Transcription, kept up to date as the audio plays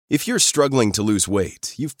If you're struggling to lose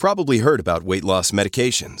weight, you've probably heard about weight loss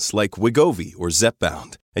medications like Wegovy or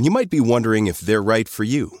Zepbound, and you might be wondering if they're right for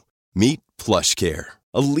you. Meet PlushCare,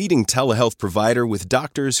 a leading telehealth provider with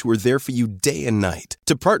doctors who are there for you day and night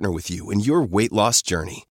to partner with you in your weight loss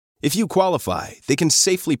journey. If you qualify, they can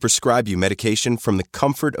safely prescribe you medication from the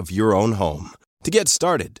comfort of your own home. To get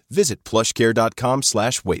started, visit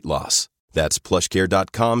plushcare.com/weight-loss. That's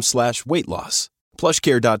plushcare.com/weight-loss.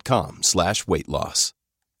 plushcare.com/weight-loss.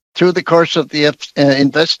 Through the course of the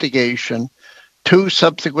investigation, 2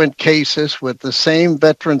 subsequent cases with the same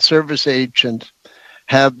veteran service agent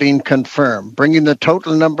have been confirmed, bringing the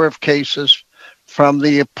total number of cases from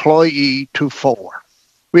the employee to 4.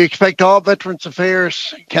 We expect all Veterans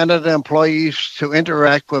Affairs Canada employees to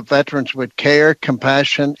interact with veterans with care,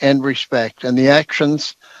 compassion, and respect. And the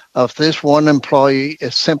actions of this one employee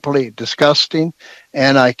is simply disgusting,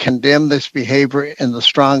 and I condemn this behavior in the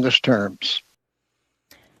strongest terms.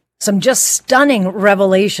 Some just stunning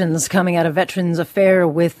revelations coming out of Veterans Affairs,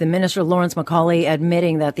 with the Minister Lawrence MacAulay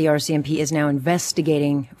admitting that the RCMP is now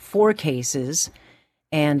investigating 4 cases.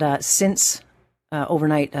 And since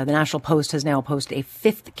overnight, the National Post has now posted a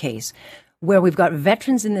 5th case where we've got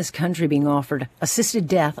veterans in this country being offered assisted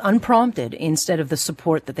death unprompted instead of the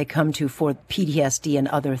support that they come to for PTSD and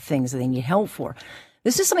other things that they need help for.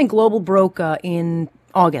 This is something Global broke in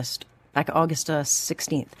August, back August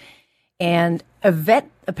 16th. And a vet,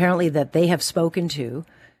 apparently, that they have spoken to,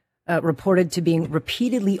 reported to being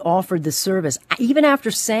repeatedly offered the service, even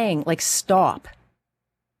after saying, like, stop,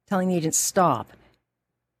 telling the agent stop,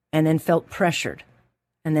 and then felt pressured.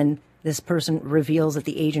 And then this person reveals that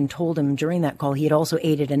the agent told him during that call he had also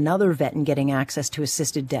aided another vet in getting access to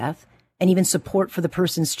assisted death and even support for the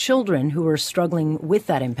person's children who were struggling with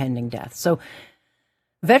that impending death. So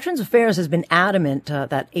Veterans Affairs has been adamant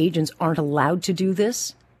that agents aren't allowed to do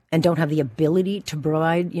this and don't have the ability to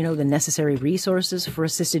provide, the necessary resources for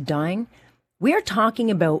assisted dying. We are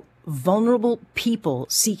talking about vulnerable people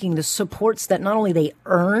seeking the supports that not only they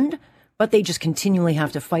earned, but they just continually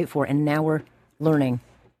have to fight for. And now we're learning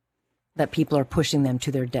that people are pushing them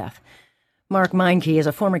to their death. Mark Meinke is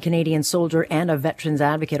a former Canadian soldier and a veterans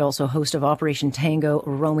advocate, also host of Operation Tango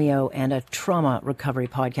Romeo and a trauma recovery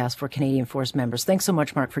podcast for Canadian Force members. Thanks so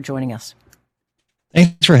much, Mark, for joining us.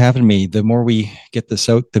 Thanks for having me. The more we get this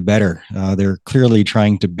out, the better. They're clearly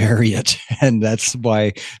trying to bury it. And that's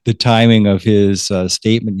why the timing of his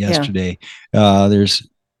statement yesterday, there's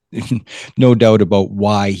no doubt about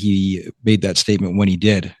why he made that statement when he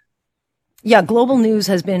did. Yeah, Global News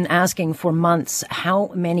has been asking for months,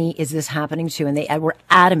 how many is this happening to? And they were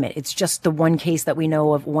adamant. It's just the one case that we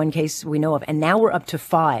know of, and now we're up to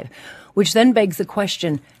 5. Which then begs the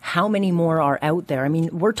question, how many more are out there? I mean,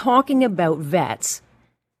 we're talking about vets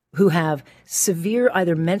who have severe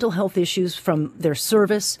either mental health issues from their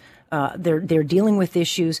service. They're dealing with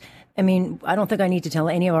issues. I mean, I don't think I need to tell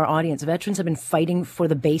any of our audience. Veterans have been fighting for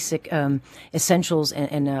the basic essentials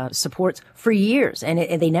and supports for years, and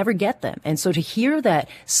they never get them. And so to hear that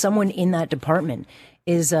someone in that department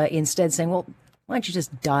is instead saying, well, why don't you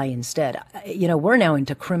just die instead? We're now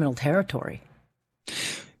into criminal territory.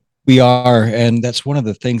 We are, and that's one of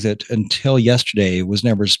the things that until yesterday was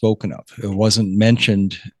never spoken of. It wasn't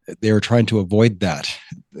mentioned. They were trying to avoid that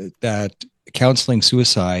counseling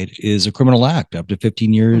suicide is a criminal act, up to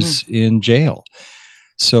 15 years in jail.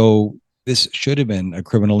 So this should have been a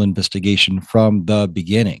criminal investigation from the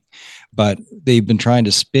beginning, but they've been trying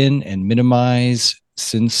to spin and minimize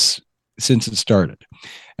since it started.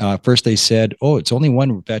 First, they said, it's only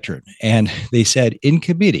one veteran. And they said in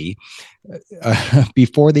committee,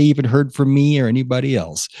 before they even heard from me or anybody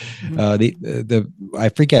else, I think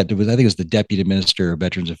it was the Deputy Minister of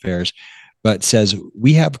Veterans Affairs, but says,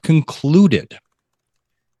 we have concluded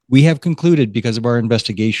because of our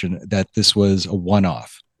investigation that this was a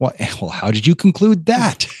one-off. Well, how did you conclude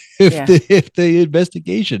that if the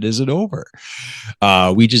investigation isn't over?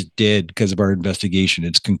 We just did because of our investigation.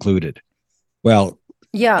 It's concluded. Well,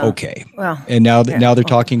 yeah. Okay. Well, and now they're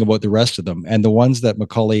talking about the rest of them. And the ones that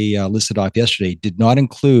MacAulay listed off yesterday did not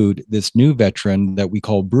include this new veteran that we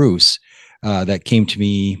call Bruce that came to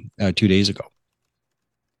me 2 days ago.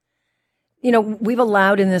 We've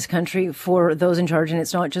allowed in this country for those in charge, and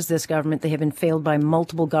it's not just this government, they have been failed by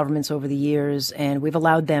multiple governments over the years, and we've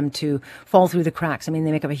allowed them to fall through the cracks. I mean,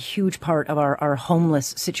 they make up a huge part of our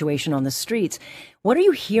homeless situation on the streets. What are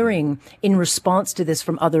you hearing in response to this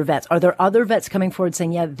from other vets? Are there other vets coming forward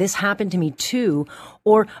saying, yeah, this happened to me too?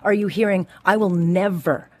 Or are you hearing, I will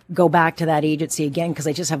never go back to that agency again because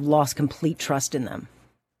I just have lost complete trust in them?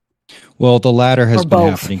 Well, the latter has been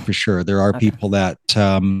happening for sure. There are people that...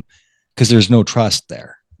 because there's no trust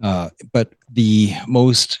there. But the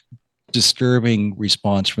most disturbing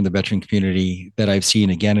response from the veteran community that I've seen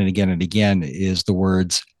again and again and again is the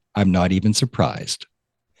words, "I'm not even surprised,"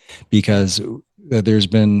 because there's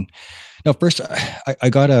been, now, first, I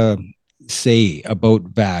got to say about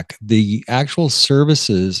VAC, the actual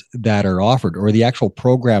services that are offered, or the actual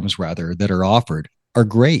programs rather, that are offered are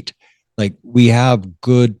great. Like, we have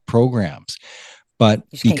good programs, but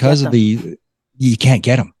because of you can't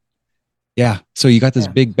get them. Yeah. So you got this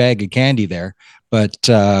big bag of candy there, but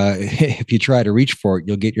if you try to reach for it,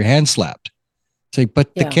 you'll get your hand slapped. It's like,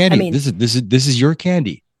 but the candy, I mean, this is your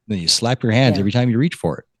candy. Then you slap your hands every time you reach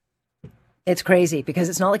for it. It's crazy because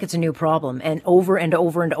it's not like it's a new problem. And over and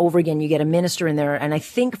over and over again, you get a minister in there. And I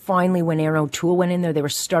think finally when Aaron O'Toole went in there, they were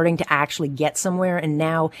starting to actually get somewhere. And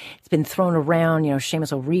now it's been thrown around. You know,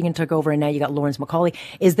 Seamus O'Regan took over, and now you got Lawrence MacAulay.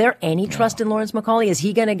 Is there any trust in Lawrence MacAulay? Is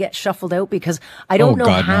he going to get shuffled out? Because I don't know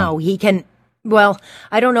how he can. Well,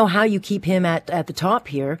 I don't know how you keep him at the top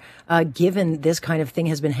here, given this kind of thing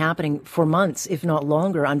has been happening for months, if not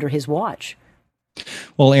longer, under his watch.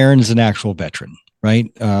 Well, Aaron's an actual veteran,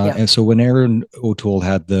 right? And so when Aaron O'Toole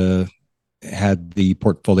had the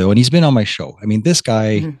portfolio, and he's been on my show, I mean, this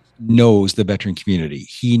guy knows the veteran community.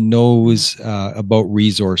 He knows about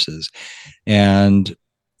resources, and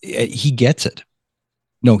he gets it.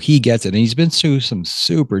 No, he gets it. And he's been through some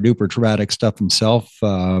super duper traumatic stuff himself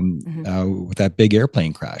with that big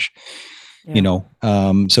airplane crash, you know,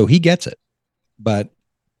 so he gets it. But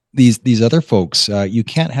these other folks, you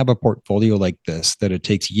can't have a portfolio like this, that it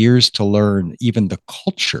takes years to learn even the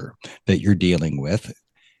culture that you're dealing with.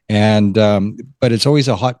 And, but it's always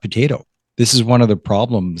a hot potato. This is one of the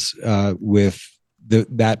problems with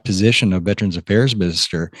that position of Veterans Affairs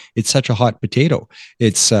Minister. It's such a hot potato.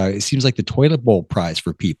 It seems like the toilet bowl prize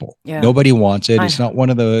for people. Nobody wants it. It's not one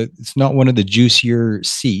of the juicier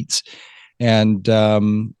seats.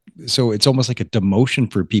 And, so it's almost like a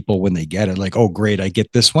demotion for people when they get it. Like, oh, great, I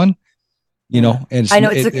get this one, you know. And I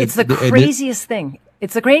know it's the craziest thing.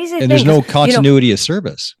 It's the craziest thing. And there's no continuity of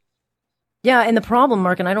service. Yeah, and the problem,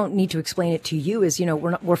 Mark, and I don't need to explain it to you, is, you know,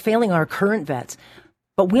 we're failing our current vets,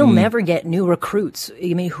 but we'll never get new recruits.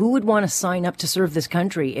 I mean, who would want to sign up to serve this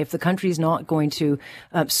country if the country is not going to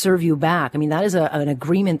serve you back? I mean, that is an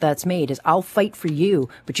agreement that's made. Is I'll fight for you,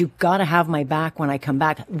 but you've got to have my back when I come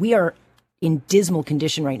back. We are in dismal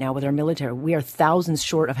condition right now with our military. We are thousands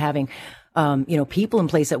short of having, people in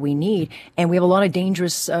place that we need. And we have a lot of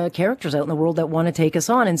dangerous characters out in the world that want to take us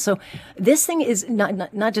on. And so this thing is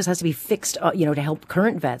not just has to be fixed, to help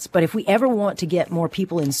current vets. But if we ever want to get more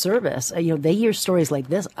people in service, they hear stories like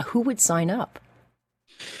this. Who would sign up?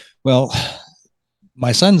 Well,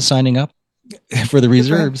 my son's signing up for the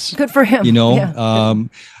reserves. Good for him. You know,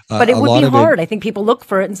 but it would be hard. I think people look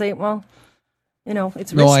for it and say, well,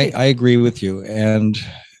 it's risky. No, I agree with you. And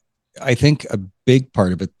I think a big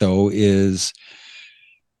part of it, though, is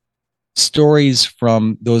stories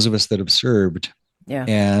from those of us that have served. Yeah.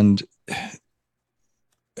 And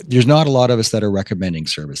there's not a lot of us that are recommending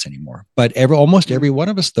service anymore. But almost every one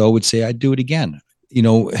of us, though, would say, I'd do it again. You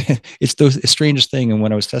know, it's the strangest thing. And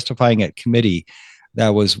when I was testifying at committee, that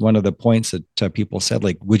was one of the points that people said,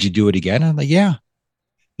 like, would you do it again? I'm like, yeah.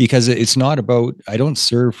 Because it's not about, I don't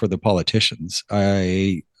serve for the politicians.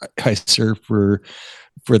 I serve for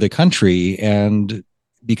the country, and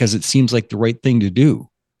because it seems like the right thing to do.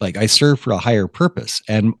 Like, I serve for a higher purpose,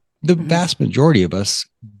 and the vast majority of us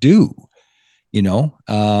do. You know,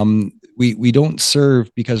 we don't serve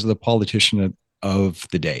because of the politician of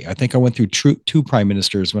the day. I think I went through two prime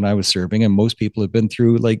ministers when I was serving, and most people have been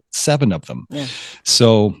through like 7 of them. Yeah.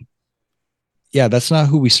 So, yeah, that's not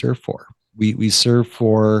who we serve for. We serve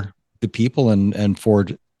for the people and for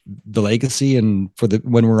the legacy, and for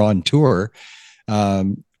when we're on tour,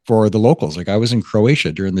 for the locals. Like, I was in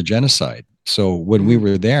Croatia during the genocide. So when we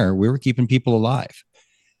were there, we were keeping people alive,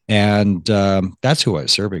 and that's who I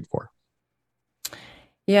was serving for.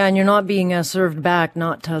 Yeah, and you're not being served back,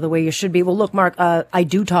 not the way you should be. Well, look, Mark, I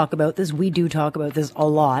do talk about this. We do talk about this a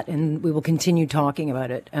lot, and we will continue talking about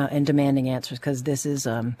it and demanding answers, because this is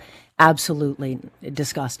absolutely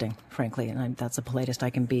disgusting, frankly, and that's the politest I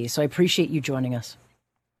can be. So I appreciate you joining us.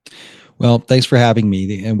 Well, thanks for having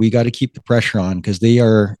me. And we got to keep the pressure on, because they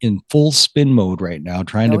are in full spin mode right now,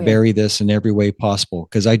 trying to bury this in every way possible,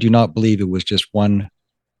 because I do not believe it was just one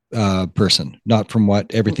person, not from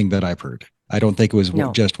everything that I've heard. I don't think it was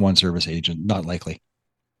just one service agent. Not likely.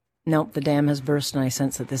 Nope, the dam has burst, and I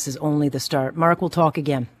sense that this is only the start. Mark, we'll talk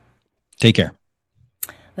again. Take care.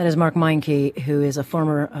 That is Mark Meincke, who is a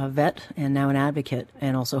former vet and now an advocate,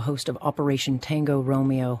 and also host of Operation Tango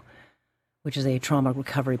Romeo. which is a trauma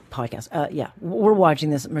recovery podcast. We're watching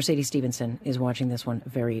this. Mercedes Stevenson is watching this one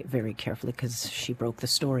very, very carefully because she broke the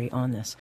story on this.